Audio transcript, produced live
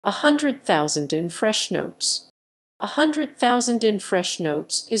100,000 in Fresh Notes. 100,000 in Fresh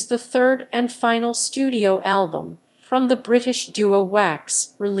Notes is the third and final studio album from the British duo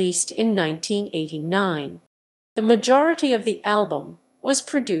Wax, released in 1989. The majority of the album was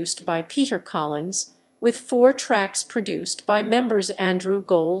produced by Peter Collins, with 4 tracks produced by members Andrew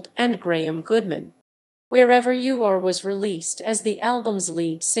Gold and Graham Gouldman. Wherever You Are was released as the album's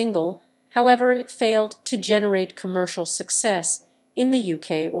lead single, however it failed to generate commercial success in the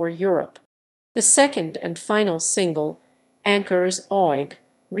UK or Europe. The second and final single, Anchor's Aweigh,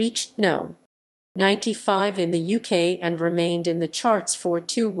 reached No. 95 in the UK and remained in the charts for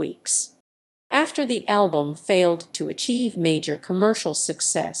 2 weeks. After the album failed to achieve major commercial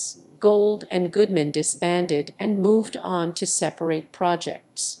success, Gold and Gouldman disbanded and moved on to separate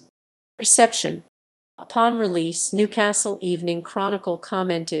projects. Reception. Upon release, Newcastle Evening Chronicle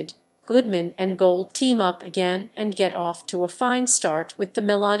commented, "Gouldman and Gold team up again and get off to a fine start with the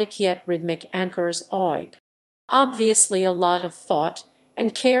melodic yet rhythmic Anchor's Aweigh. Obviously a lot of thought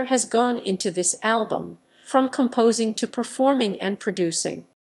and care has gone into this album, from composing to performing and producing."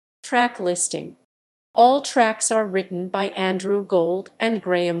 Track listing. All tracks are written by Andrew Gold and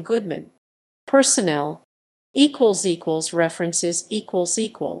Graham Gouldman. Personnel. == References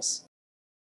 ==